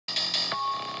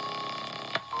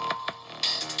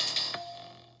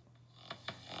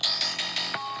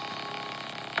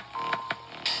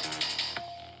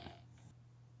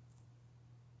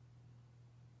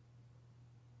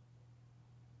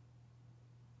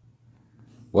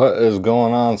What is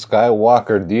going on,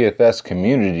 Skywalker DFS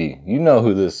community? You know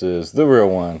who this is, the real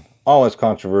one, always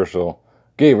controversial,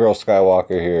 Gabriel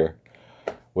Skywalker here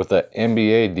with a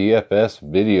NBA DFS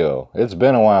video. It's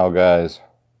been a while, guys,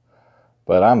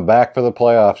 but I'm back for the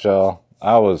playoffs, y'all.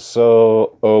 I was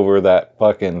so over that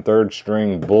fucking third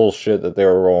string bullshit that they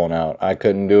were rolling out. I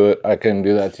couldn't do it. I couldn't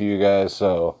do that to you guys.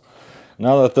 So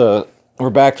now that we're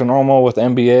back to normal with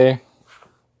NBA,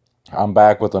 I'm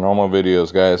back with the normal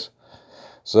videos, guys.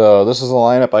 So this is the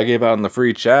lineup I gave out in the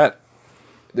free chat.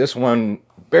 This one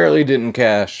barely didn't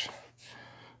cash.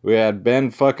 We had Ben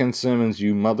fucking Simmons,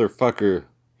 you motherfucker.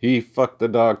 He fucked the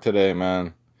dog today,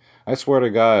 man. I swear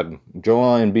to God,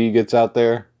 Joel Embiid gets out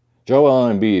there.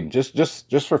 Joel Embiid,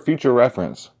 just for future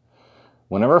reference.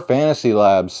 Whenever Fantasy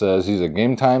Labs says he's a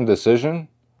game time decision,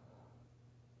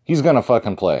 he's gonna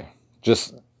fucking play.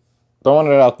 Just throwing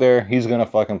it out there, he's gonna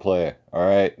fucking play.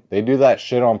 Alright? They do that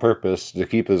shit on purpose to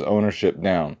keep his ownership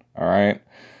down. Alright?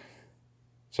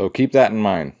 So keep that in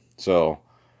mind. So,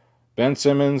 Ben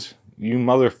Simmons, you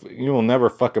will never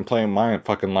fucking play in my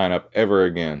fucking lineup ever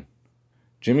again.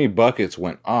 Jimmy Buckets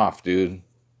went off, dude.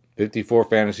 54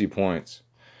 fantasy points.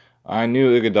 I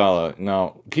knew Iguodala.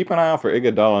 Now, keep an eye out for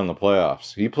Iguodala in the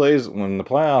playoffs. He plays, when the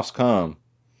playoffs come,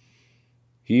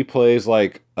 he plays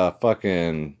like a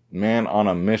fucking man on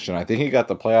a mission. I think he got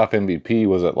the playoff MVP.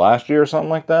 Was it last year or something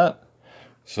like that?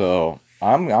 So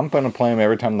I'm going to play him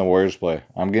every time the Warriors play.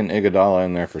 I'm getting Iguodala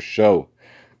in there for show.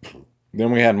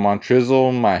 Then we had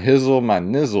Montrizzle, my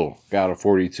nizzle. Got a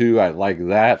 42. I like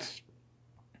that.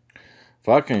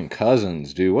 Fucking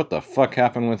Cousins, dude. What the fuck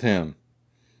happened with him?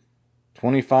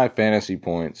 25 fantasy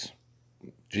points.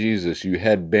 Jesus, you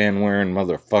headband wearing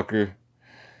motherfucker.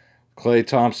 Klay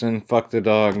Thompson, fuck the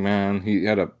dog, man. He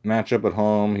had a matchup at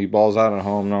home. He balls out at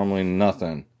home, normally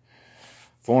nothing.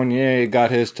 Fournier got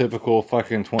his typical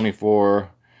fucking 24.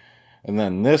 And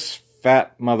then this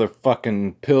fat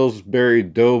motherfucking Pillsbury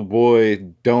Doughboy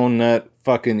donut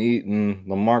fucking eating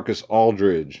LaMarcus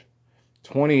Aldridge.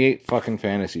 28 fucking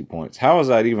fantasy points. How is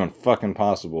that even fucking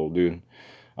possible, dude?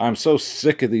 I'm so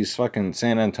sick of these fucking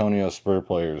San Antonio Spurs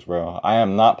players, bro. I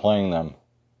am not playing them.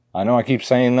 I know I keep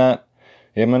saying that.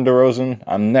 Him and DeRozan,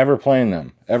 I'm never playing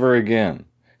them ever again.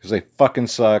 Because they fucking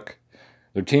suck.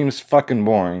 Their team's fucking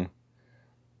boring.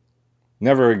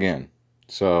 Never again.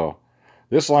 So,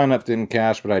 this lineup didn't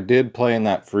cash, but I did play in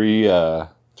that free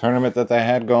tournament that they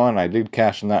had going. I did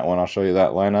cash in that one. I'll show you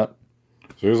that lineup.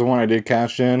 So here's the one I did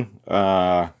cash in.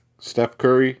 Steph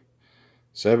Curry,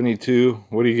 72.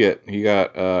 What do you get? He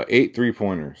got 8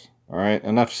 3-pointers. Alright,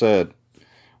 enough said.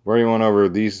 We already went over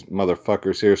these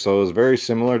motherfuckers here. So it was very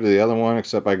similar to the other one,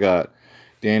 except I got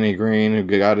Danny Green, who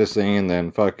got his thing, and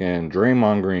then fucking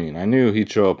Draymond Green. I knew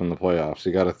he'd show up in the playoffs.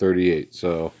 He got a 38.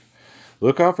 So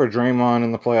look out for Draymond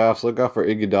in the playoffs. Look out for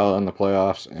Iguodala in the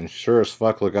playoffs. And sure as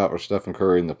fuck, look out for Stephen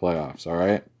Curry in the playoffs.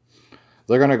 Alright?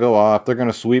 They're going to go off. They're going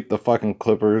to sweep the fucking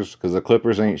Clippers because the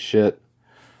Clippers ain't shit.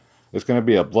 It's going to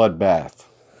be a bloodbath.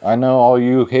 I know all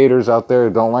you haters out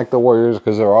there don't like the Warriors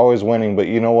because they're always winning, but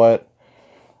you know what?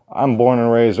 I'm born and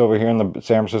raised over here in the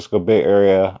San Francisco Bay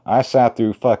Area. I sat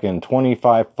through fucking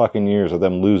 25 fucking years of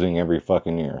them losing every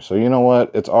fucking year. So you know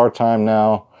what? It's our time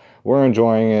now. We're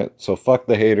enjoying it. So fuck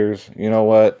the haters. You know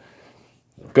what?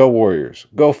 Go Warriors.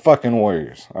 Go fucking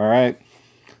Warriors. All right?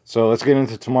 So let's get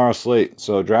into tomorrow's slate.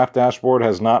 So Draft Dashboard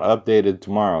has not updated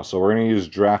tomorrow. So we're going to use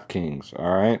DraftKings.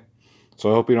 All right? So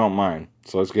I hope you don't mind.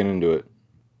 So let's get into it.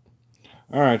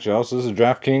 Alright, y'all, so this is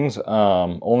DraftKings,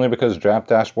 only because Draft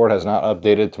Dashboard has not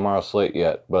updated tomorrow's slate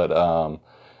yet, but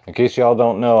in case y'all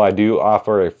don't know, I do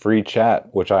offer a free chat,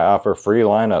 which I offer free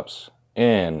lineups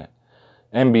in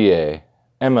NBA,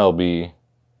 MLB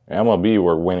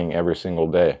we're winning every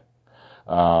single day,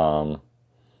 NHL,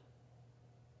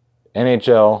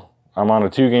 I'm on a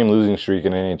 2-game losing streak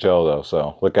in NHL though,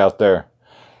 so look out there.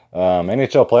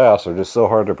 NHL playoffs are just so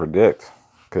hard to predict,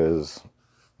 because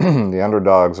the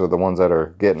underdogs are the ones that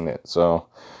are getting it. So,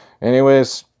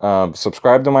 anyways,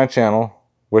 subscribe to my channel,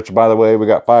 which, by the way, we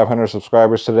got 500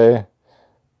 subscribers today.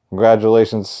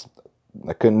 Congratulations.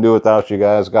 I couldn't do it without you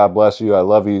guys. God bless you. I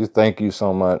love you. Thank you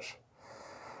so much.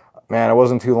 Man, it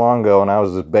wasn't too long ago, and I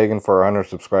was just begging for 100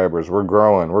 subscribers. We're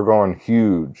growing. We're growing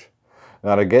huge.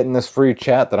 Now, to get in this free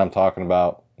chat that I'm talking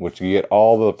about, which you get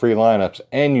all the free lineups,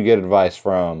 and you get advice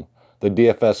from the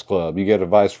DFS Club. You get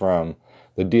advice from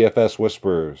the DFS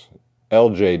Whisperers,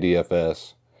 LJ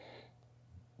DFS,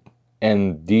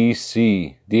 and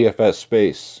DC DFS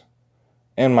Space,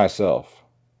 and myself.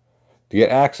 To get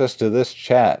access to this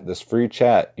chat, this free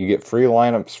chat, you get free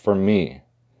lineups from me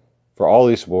for all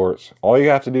these sports. All you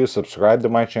have to do is subscribe to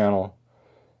my channel,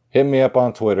 hit me up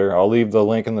on Twitter. I'll leave the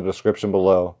link in the description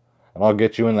below. and I'll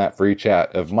get you in that free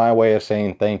chat of my way of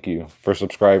saying thank you for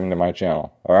subscribing to my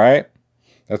channel. All right?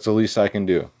 That's the least I can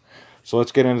do. So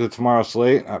let's get into tomorrow's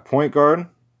slate. At point guard,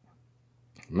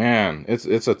 man,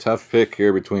 it's a tough pick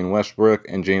here between Westbrook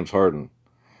and James Harden.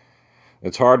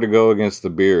 It's hard to go against the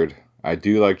beard. I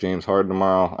do like James Harden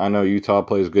tomorrow. I know Utah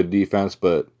plays good defense,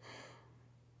 but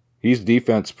he's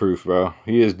defense proof, bro.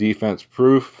 He is defense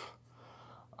proof.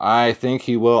 I think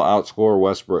he will outscore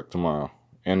Westbrook tomorrow.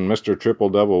 And Mr.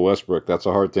 Triple-Double Westbrook, that's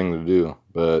a hard thing to do.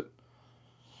 But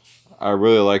I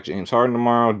really like James Harden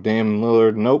tomorrow. Dame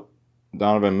Lillard, nope.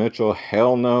 Donovan Mitchell,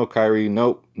 hell no. Kyrie,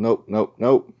 nope, nope, nope,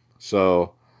 nope.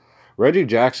 So Reggie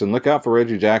Jackson, look out for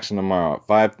Reggie Jackson tomorrow.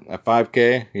 At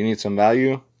 5K, you need some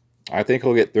value. I think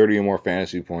he'll get 30 or more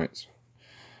fantasy points.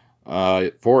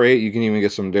 4-8, you can even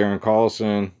get some Darren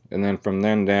Collison. And then from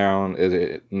then down,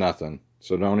 nothing.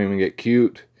 So don't even get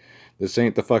cute. This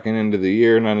ain't the fucking end of the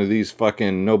year. None of these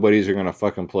fucking nobodies are going to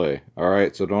fucking play.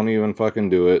 Alright, so don't even fucking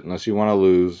do it unless you want to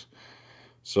lose.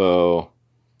 So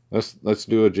let's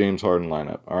do a James Harden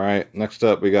lineup. Alright, next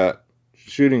up we got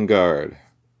shooting guard.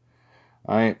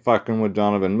 I ain't fucking with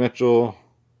Donovan Mitchell.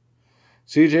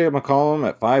 CJ McCollum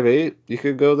at 5'8", you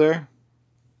could go there.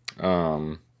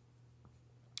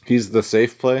 He's the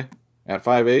safe play at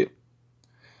 5'8".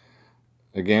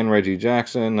 Again, Reggie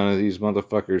Jackson. None of these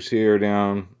motherfuckers here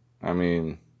down. I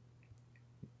mean,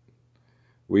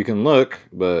 we can look,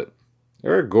 but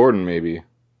Eric Gordon maybe.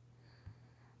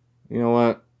 You know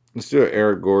what? Let's do an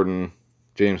Eric Gordon,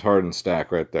 James Harden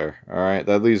stack right there. All right,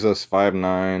 that leaves us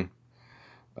 5'9".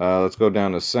 Let's go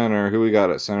down to center. Who we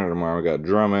got at center tomorrow? We got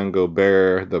Drummond,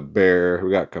 Gobert, the Bear. We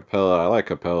got Capella. I like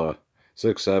Capella.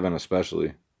 6'7"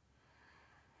 especially.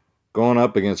 Going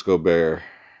up against Gobert.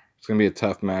 It's going to be a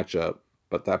tough matchup.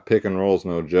 But that pick and roll is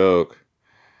no joke.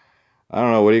 I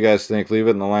don't know. What do you guys think? Leave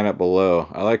it in the lineup below.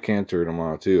 I like Cantor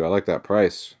tomorrow too. I like that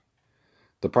price.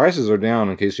 The prices are down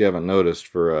in case you haven't noticed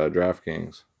for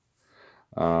DraftKings.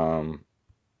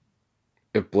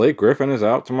 If Blake Griffin is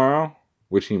out tomorrow,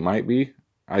 which he might be,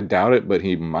 I doubt it, but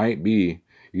he might be.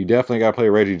 You definitely got to play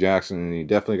Reggie Jackson, and you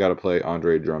definitely got to play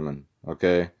Andre Drummond.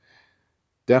 Okay?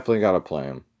 Definitely got to play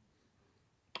him.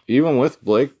 Even with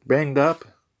Blake banged up,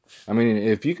 I mean,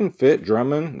 if you can fit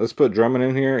Drummond, let's put Drummond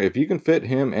in here. If you can fit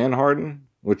him and Harden,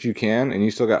 which you can, and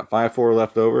you still got 5-4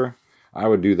 left over, I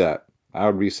would do that. I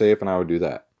would be safe, and I would do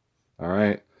that. All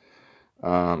right?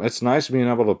 It's nice being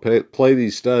able to play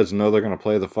these studs and know they're going to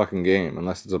play the fucking game,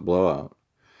 unless it's a blowout.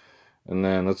 And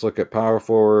then let's look at power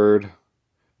forward.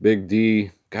 Big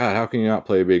D. God, how can you not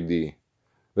play Big D?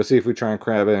 Let's see if we try and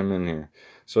cram him in here.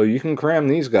 So you can cram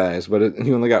these guys, but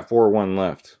you only got 4-1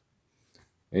 left.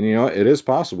 And you know what? It is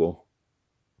possible.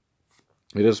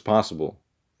 It is possible.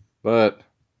 But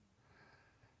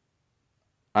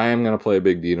I am going to play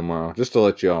Big D tomorrow, just to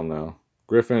let you all know.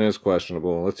 Griffin is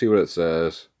questionable. Let's see what it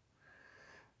says.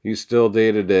 He's still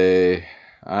day-to-day.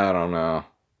 I don't know.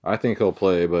 I think he'll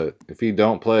play, but if he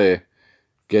don't play,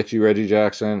 get you Reggie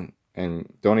Jackson,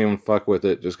 and don't even fuck with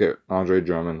it. Just get Andre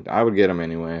Drummond. I would get him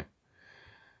anyway.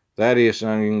 Thaddeus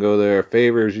Young, you can go there.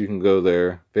 Favors, you can go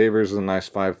there. Favors is a nice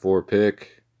 5'4"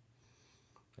 pick.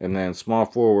 And then small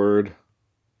forward.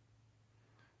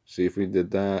 See if we did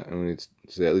that. And we'd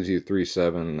see that leaves you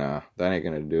 3-7. Nah, that ain't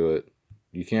going to do it.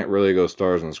 You can't really go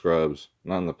stars and scrubs.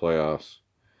 Not in the playoffs.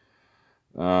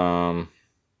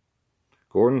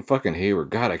 Gordon fucking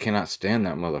Hayward. God, I cannot stand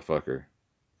that motherfucker.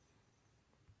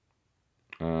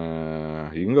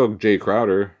 You can go Jay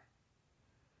Crowder.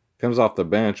 Comes off the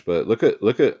bench, but look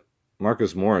at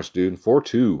Marcus Morris, dude.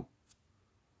 4-2.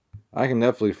 I can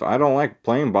definitely. I don't like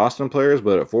playing Boston players,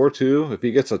 but at 4-2, if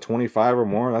he gets a 25 or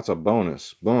more, that's a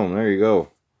bonus. Boom, there you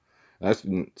go. That's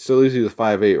still leaves you the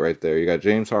 5'8" right there. You got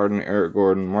James Harden, Eric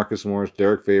Gordon, Marcus Morris,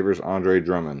 Derek Favors, Andre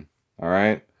Drummond. All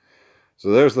right. So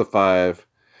there's the 5.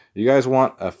 You guys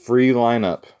want a free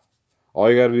lineup?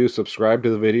 All you got to do is subscribe to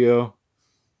the video.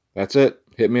 That's it.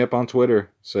 Hit me up on Twitter.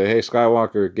 Say, hey,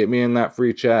 Skywalker, get me in that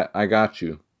free chat. I got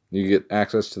you. You get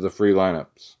access to the free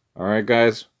lineups. All right,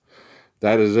 guys.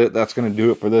 That is it. That's going to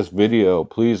do it for this video.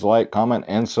 Please like, comment,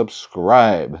 and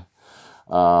subscribe.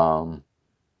 I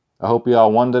hope you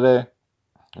all won today.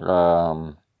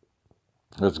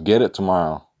 Let's get it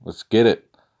tomorrow. Let's get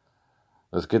it.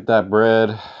 Let's get that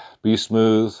bread. Be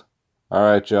smooth. All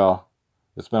right, y'all.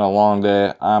 It's been a long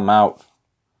day. I'm out.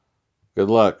 Good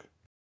luck.